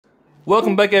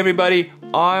Welcome back everybody,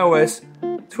 iOS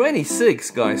 26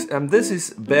 guys, and this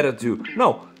is beta 2.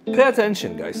 Now, pay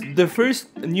attention guys, the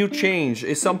first new change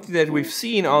is something that we've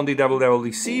seen on the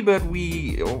WWDC, but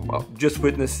we just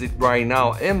witnessed it right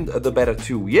now in the beta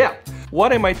 2. Yeah,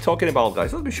 what am I talking about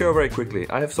guys? Let me show you very quickly.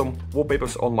 I have some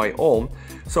wallpapers on my own.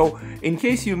 So, in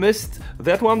case you missed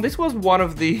that one, this was one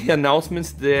of the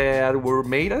announcements that were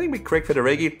made, I think with Craig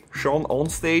Federighi shown on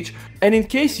stage. And in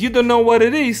case you don't know what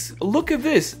it is, look at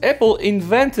this. Apple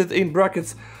invented, in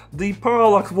brackets, the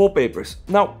parallax wallpapers.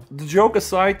 Now, the joke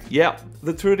aside, yeah,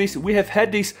 the truth is we have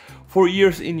had these for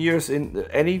years in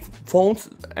any phones,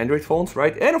 Android phones,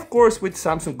 right? And of course with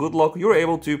Samsung Good Luck, you're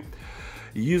able to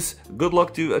use Good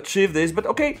Luck to achieve this, but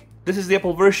okay, this is the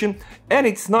Apple version and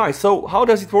it's nice. So how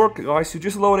does it work guys? You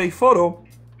just load a photo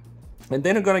and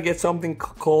then you're gonna get something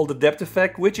called the depth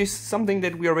effect, which is something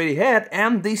that we already had,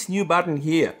 and this new button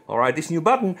here. Alright, this new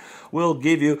button will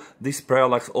give you this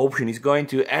parallax option. It's going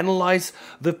to analyze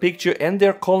the picture, and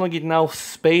they're calling it now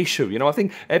spatial. You know, I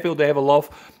think Apple, they have a love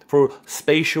for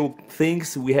spatial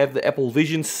things. We have the Apple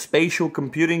Vision, spatial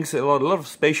computing, so a lot of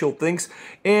spatial things.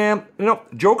 And, you know,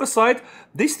 joke aside,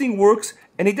 this thing works.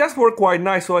 And it does work quite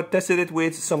nice, so I tested it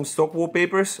with some stock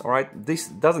wallpapers. Alright, this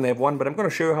doesn't have one, but I'm gonna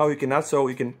show you how you can add. So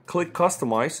you can click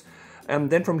customize,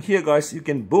 and then from here guys, you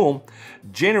can boom,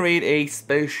 generate a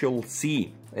spatial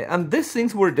scene. And these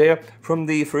things were there from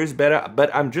the first beta, but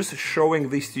I'm just showing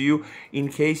this to you in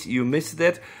case you missed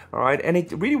it. Alright, and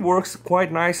it really works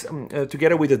quite nice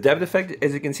together with the depth effect.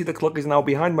 As you can see, the clock is now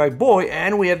behind my boy,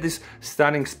 and we have this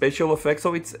stunning spatial effect,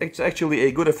 so it's actually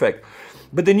a good effect.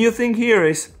 But the new thing here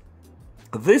is,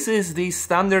 this is the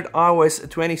standard iOS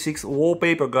 26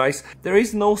 wallpaper guys. There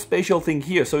is no spatial thing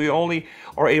here, so you only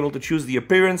are able to choose the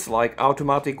appearance like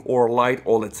automatic or light,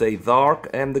 or let's say dark.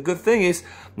 And the good thing is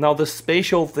now the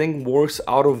spatial thing works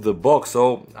out of the box,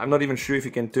 so I'm not even sure if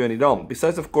you can turn it on.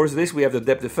 Besides of course this, we have the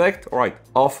depth effect. Alright,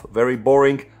 off, very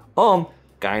boring, on,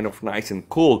 kind of nice and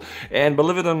cool. And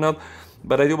believe it or not,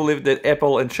 but I do believe that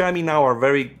Apple and Xiaomi now are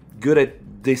very good at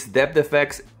this depth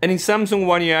effects, and in Samsung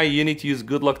One UI you need to use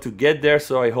Good Luck to get there,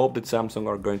 so I hope that Samsung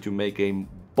are going to make a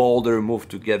bolder move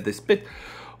to get this bit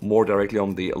more directly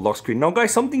on the lock screen. Now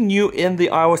guys, something new in the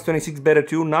iOS 26 beta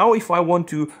 2, now if I want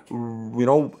to, you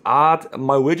know, add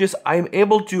my widgets, I'm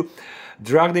able to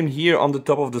drag them here on the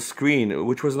top of the screen,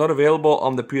 which was not available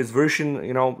on the previous version.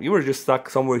 You know, you were just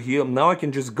stuck somewhere here. Now I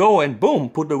can just go and boom,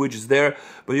 put the widgets there.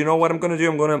 But you know what I'm gonna do?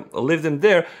 I'm gonna leave them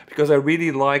there because I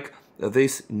really like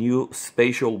this new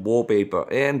spatial wallpaper.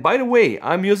 And by the way,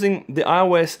 I'm using the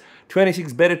iOS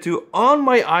 26 beta 2 on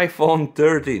my iPhone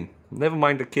 13. Never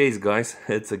mind the case guys,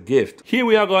 it's a gift. Here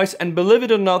we are guys, and believe it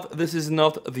or not, this is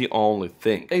not the only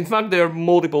thing. In fact, there are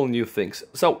multiple new things.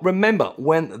 So remember,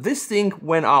 when this thing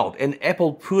went out and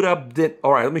Apple put up the...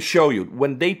 Alright, let me show you.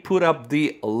 When they put up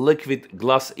the liquid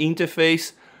glass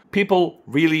interface, people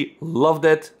really loved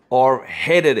it or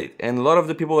hated it, and a lot of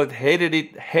the people that hated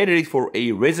it for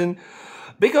a reason,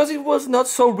 because it was not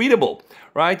so readable,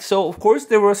 right? So of course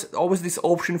there was always this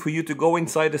option for you to go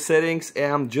inside the settings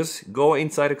and just go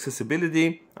inside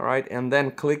accessibility, all right, and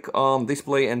then click on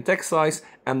display and text size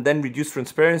and then reduce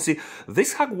transparency.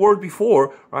 This hack worked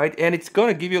before, right? And it's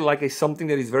gonna give you like something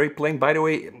that is very plain. By the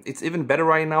way, it's even better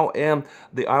right now in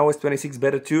the iOS 26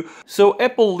 beta 2. So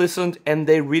Apple listened and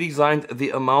they redesigned the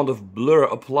amount of blur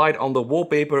applied on the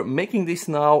wallpaper, making this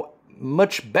now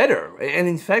much better. And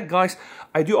in fact guys,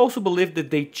 I do also believe that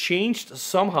they changed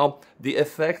somehow the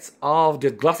effects of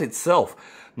the glass itself.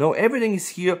 Now everything is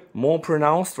here more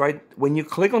pronounced, right? When you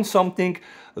click on something,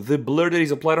 the blur that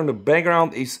is applied on the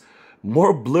background is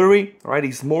more blurry, right?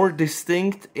 It's more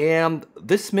distinct, and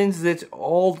this means that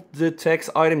all the text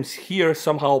items here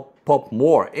somehow pop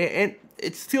more. And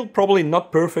it's still probably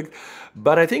not perfect,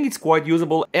 but I think it's quite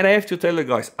usable, and I have to tell you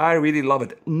guys, I really love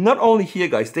it. Not only here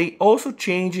guys, they also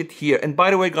change it here. And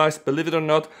by the way guys, believe it or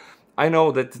not, I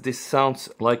know that this sounds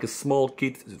like a small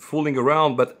kid fooling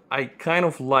around, but I kind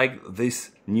of like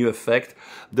this new effect.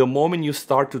 The moment you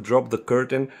start to drop the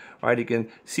curtain, right, you can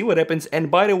see what happens.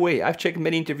 And by the way, I've checked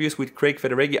many interviews with Craig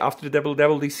Federighi after the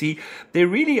WWDC. They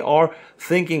really are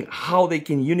thinking how they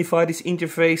can unify this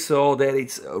interface so that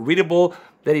it's readable,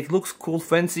 that it looks cool,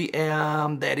 fancy,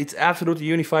 and that it's absolutely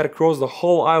unified across the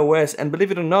whole iOS. And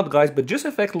believe it or not guys, but just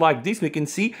effect like this, we can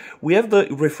see we have the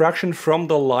refraction from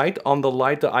the light on the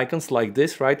light, the icons like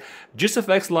this, right? Just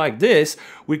effects like this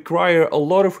require a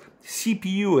lot of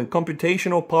CPU and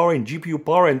computational power and GPU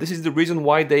power, and this is the reason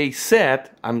why they said,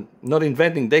 I'm not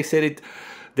inventing, they said it,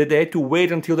 that they had to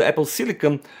wait until the Apple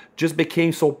Silicon just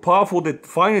became so powerful that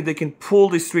finally they can pull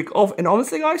this trick off. And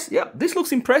honestly guys, yeah, this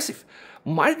looks impressive.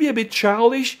 might be a bit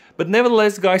childish, but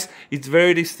nevertheless, guys, it's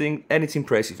very distinct and it's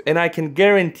impressive. And I can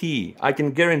guarantee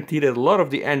that a lot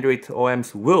of the Android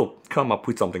OEMs will come up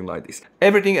with something like this.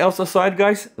 Everything else aside,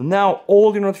 guys, now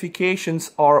all the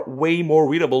notifications are way more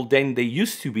readable than they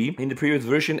used to be in the previous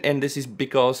version, and this is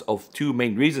because of two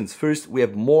main reasons. First, we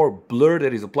have more blur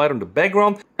that is applied on the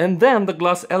background, and then the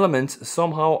glass elements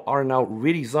somehow are now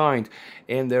redesigned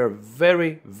and they're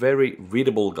very, very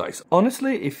readable, guys.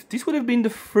 Honestly, if this would have been the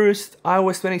first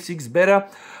iOS 26 beta,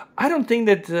 I don't think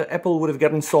that Apple would have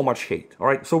gotten so much hate.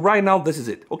 Alright, so right now this is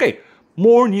it. Okay,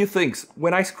 more new things.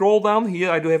 When I scroll down here,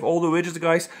 I do have all the widgets,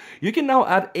 guys. You can now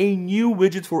add a new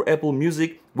widget for Apple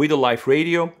Music with a live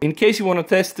radio. In case you want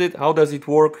to test it, how does it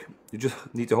work? You just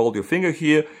need to hold your finger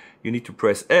here. You need to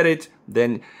press edit,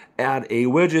 then add a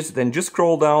widget, then just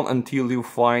scroll down until you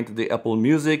find the Apple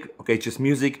Music. Okay, just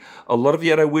music. A lot of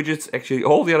the other widgets, actually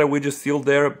all the other widgets still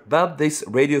there, but this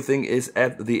radio thing is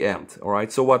at the end. All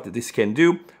right, so what this can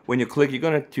do, when you click, you're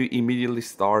gonna to immediately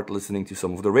start listening to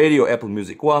some of the radio, Apple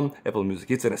Music 1, Apple Music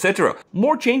Hits, and etc.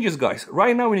 More changes, guys.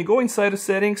 Right now, when you go inside the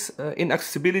settings in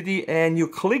accessibility and you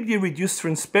click the reduce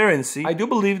transparency, I do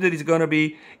believe that it's gonna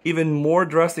be even more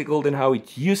drastical than how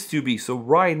it used to be. So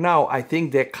right now, I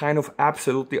think they kind of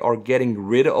absolutely are getting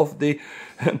rid of the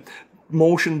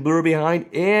motion blur behind,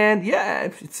 and yeah,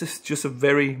 it's just a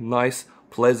very nice,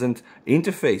 pleasant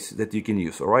interface that you can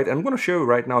use. All right, I'm gonna show you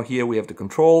right now. Here we have the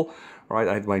control. All right,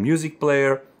 I have my music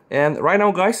player, and right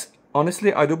now, guys,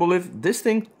 honestly, I do believe this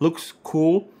thing looks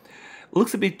cool,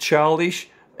 looks a bit childish,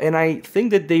 and I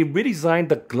think that they redesigned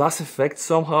the glass effect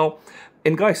somehow.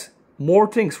 And guys, more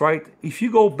things, right? If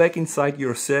you go back inside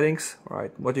your settings,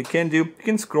 right, what you can do, you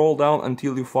can scroll down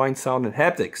until you find sound and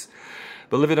haptics.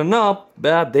 Believe it or not,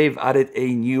 but they've added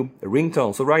a new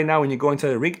ringtone. So right now, when you go inside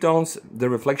the ringtones, the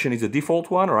reflection is the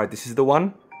default one. All right, this is the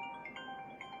one.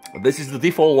 This is the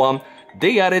default one.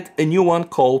 They added a new one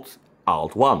called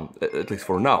Alt 1, at least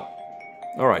for now.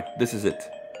 All right, this is it.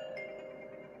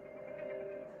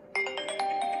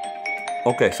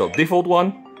 Okay, so default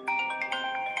one.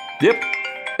 Yep.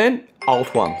 And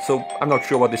Alt 1. So I'm not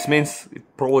sure what this means.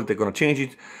 Probably they're gonna change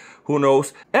it. Who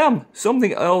knows? And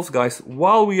something else, guys.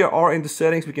 While we are in the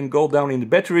settings, we can go down in the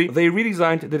battery. They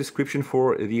redesigned the description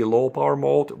for the low power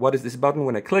mode. What is this button?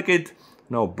 When I click it,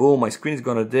 now boom, my screen is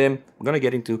gonna dim. I'm gonna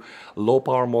get into low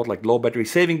power mode, like low battery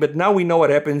saving. But now we know what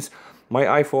happens. My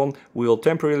iPhone will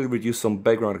temporarily reduce some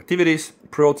background activities,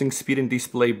 promoting speed and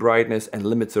display brightness, and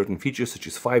limit certain features such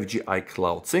as 5G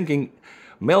iCloud syncing,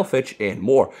 mail fetch, and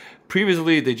more.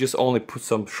 Previously, they just only put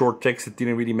some short text that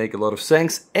didn't really make a lot of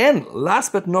sense. And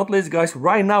last but not least, guys,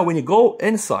 right now, when you go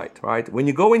inside, right, when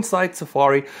you go inside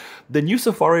Safari, the new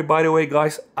Safari, by the way,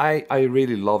 guys, I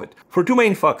really love it. For two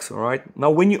main facts, all right?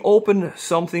 Now, when you open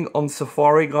something on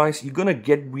Safari, guys, you're gonna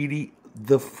get really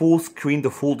the full screen,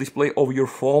 the full display of your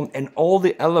phone, and all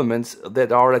the elements that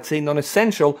are, let's say,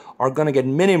 non-essential are gonna get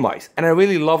minimized. And I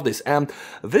really love this. And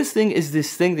this thing is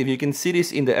distinctive. You can see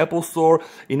this in the Apple Store,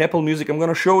 in Apple Music. I'm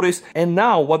gonna show this. And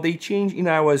now what they changed in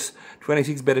iOS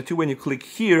 26 Beta 2, when you click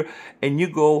here and you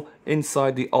go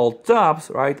inside the Alt tabs,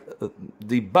 right,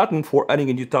 the button for adding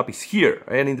a new tab is here.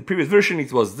 And in the previous version,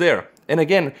 it was there. And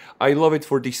again, I love it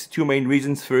for these two main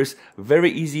reasons. First,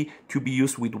 very easy to be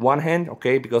used with one hand,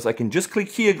 okay, because I can just click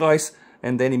here, guys,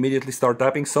 and then immediately start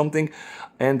typing something.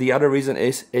 And the other reason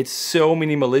is it's so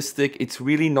minimalistic, it's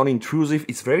really non-intrusive,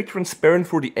 it's very transparent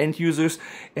for the end users,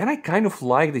 and I kind of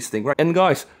like this thing, right? And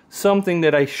guys, something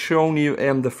that I shown you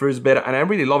in the first beta, and I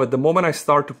really love it, the moment I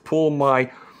start to pull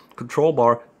my control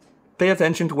bar, pay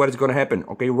attention to what is going to happen.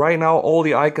 Okay, right now all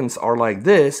the icons are like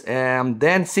this, and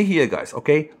then see here, guys,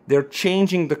 okay, they're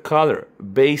changing the color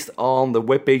based on the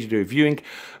web page they're viewing,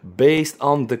 based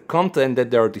on the content that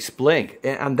they're displaying,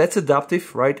 and that's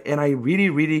adaptive, right? And I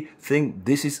really think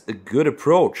this is a good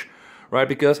approach, right?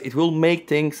 Because it will make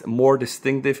things more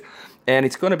distinctive, and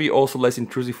it's going to be also less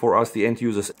intrusive for us, the end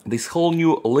users. This whole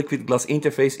new liquid glass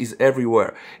interface is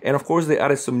everywhere. And of course, they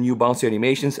added some new bouncy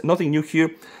animations. Nothing new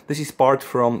here. This is part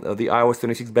from the iOS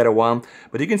 26 Beta 1.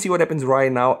 But you can see what happens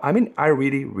right now. I mean, I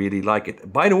really like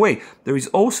it. By the way, there is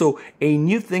also a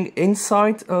new thing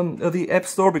inside the App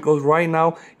Store, because right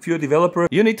now, if you're a developer,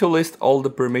 you need to list all the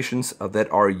permissions that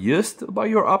are used by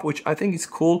your app, which I think is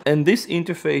cool. And this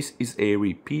interface is a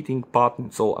repeating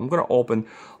pattern. So I'm going to open,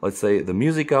 let's say, the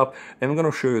music app, and I'm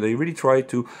gonna show you they really try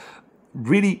to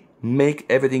really make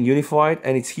everything unified,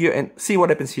 and it's here. And see what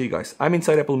happens here, guys. I'm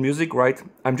inside Apple Music, right?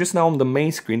 I'm just now on the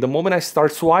main screen. The moment I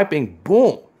start swiping,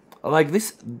 boom, like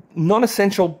this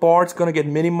non-essential part's gonna get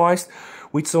minimized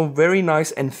with some very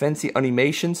nice and fancy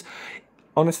animations.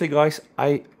 honestly guys,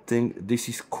 I think this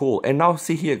is cool. And now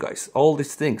see here guys, all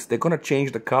these things, they're gonna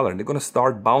change the color, they're gonna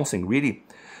start bouncing. Really,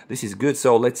 this is good.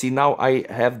 So let's see, now I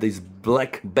have this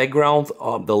black background.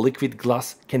 The liquid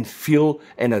glass can fill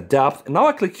and adapt. Now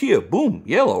I click here, boom,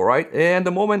 yellow, right? And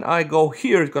the moment I go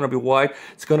here, it's gonna be white.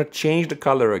 It's gonna change the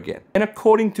color again. And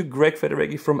according to Greg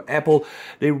Federighi from Apple,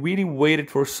 they really waited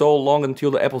for so long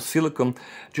until the Apple Silicon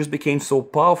just became so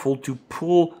powerful to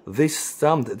pull this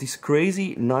stunt, these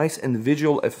crazy, nice and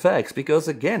visual effects. Because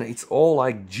again, it's all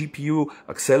like GPU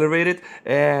accelerated,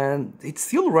 and it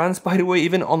still runs, by the way,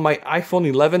 even on my iPhone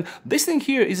 11. This thing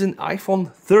here is an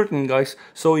iPhone 13, guys.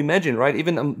 So imagine, right?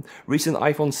 Even a recent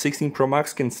iPhone 16 Pro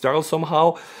Max can style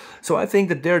somehow. So I think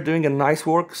that they're doing a nice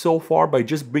work so far by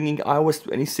just bringing iOS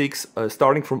 26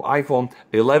 starting from iPhone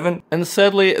 11. And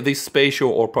sadly, this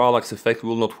spatial or parallax effect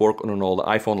will not work on an old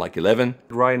iPhone like 11.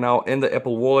 Right now in the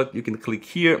Apple Wallet, you can click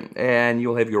here and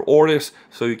you'll have your orders.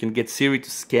 So you can get Siri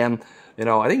to scan, you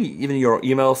know, I think even your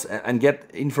emails and get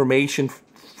information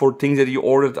for things that you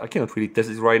ordered. I cannot really test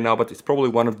this right now, but it's probably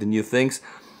one of the new things.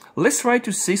 Let's try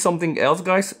to see something else,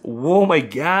 guys. Oh my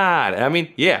god, I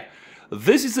mean, yeah,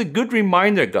 this is a good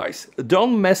reminder, guys.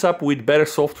 Don't mess up with better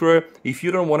software if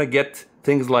you don't want to get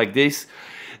things like this.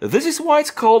 This is why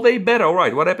it's called a beta. All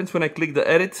right, what happens when I click the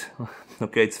edit?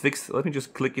 Okay, it's fixed. Let me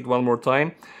just click it one more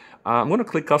time. I'm gonna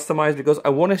click customize because I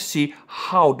want to see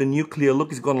how the new clear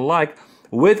look is gonna like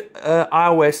with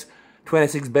iOS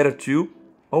 26 beta 2.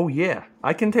 Oh yeah,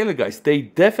 I can tell you guys, they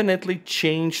definitely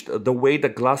changed the way the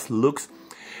glass looks.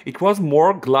 It was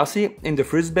more glossy in the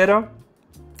first beta.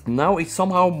 Now it's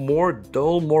somehow more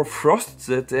dull, more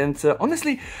frosted, and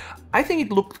honestly, I think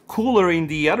it looked cooler in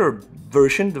the other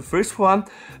version, the first one,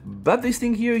 but this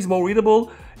thing here is more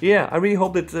readable. Yeah, I really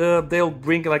hope that they'll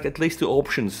bring like at least two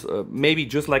options. Maybe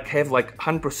just like have like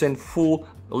 100% full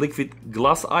liquid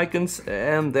glass icons,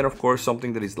 and then of course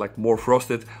something that is like more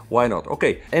frosted. Why not?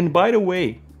 Okay, and by the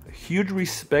way, huge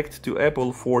respect to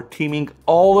Apple for theming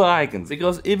all the icons,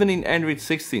 because even in Android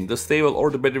 16, the stable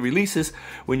or the beta releases,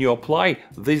 when you apply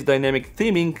this dynamic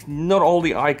theming, not all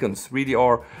the icons really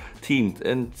are themed.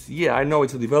 And yeah, I know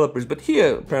it's the developers, but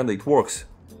here apparently it works.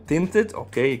 Themed it,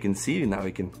 okay, you can see now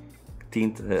you can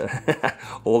tint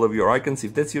all of your icons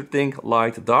if that's your thing.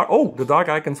 Light, dark. Oh, the dark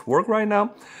icons work right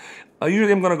now.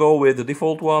 Usually I'm gonna go with the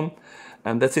default one,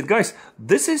 and that's it, guys.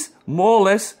 This is more or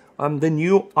less the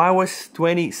new iOS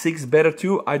 26 beta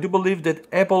 2. I do believe that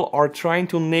Apple are trying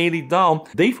to nail it down.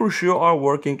 They for sure are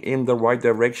working in the right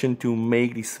direction to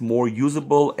make this more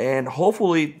usable, and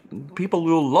hopefully people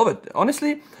will love it.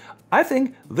 Honestly, I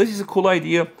think this is a cool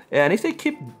idea, and if they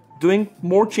keep doing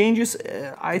more changes,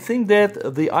 I think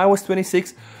that the iOS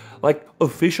 26 like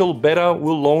official beta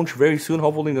will launch very soon,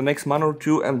 hopefully in the next month or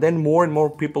two, and then more and more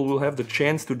people will have the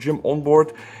chance to jump on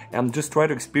board and just try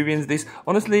to experience this.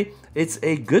 Honestly, it's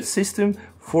a good system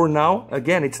for now.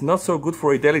 Again, it's not so good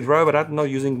for a daily driver. I'm not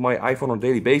using my iPhone on a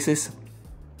daily basis.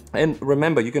 And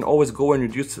remember, you can always go and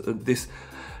reduce this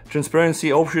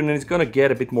transparency option, and it's gonna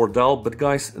get a bit more dull. But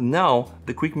guys, now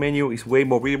the quick menu is way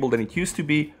more readable than it used to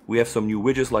be. We have some new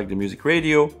widgets like the music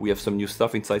radio. We have some new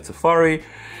stuff inside Safari.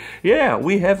 Yeah,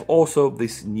 we have also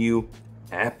this new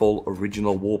Apple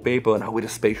original wallpaper now with a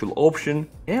spatial option.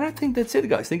 And I think that's it,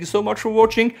 guys. Thank you so much for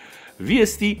watching.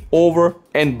 VST over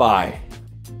and bye.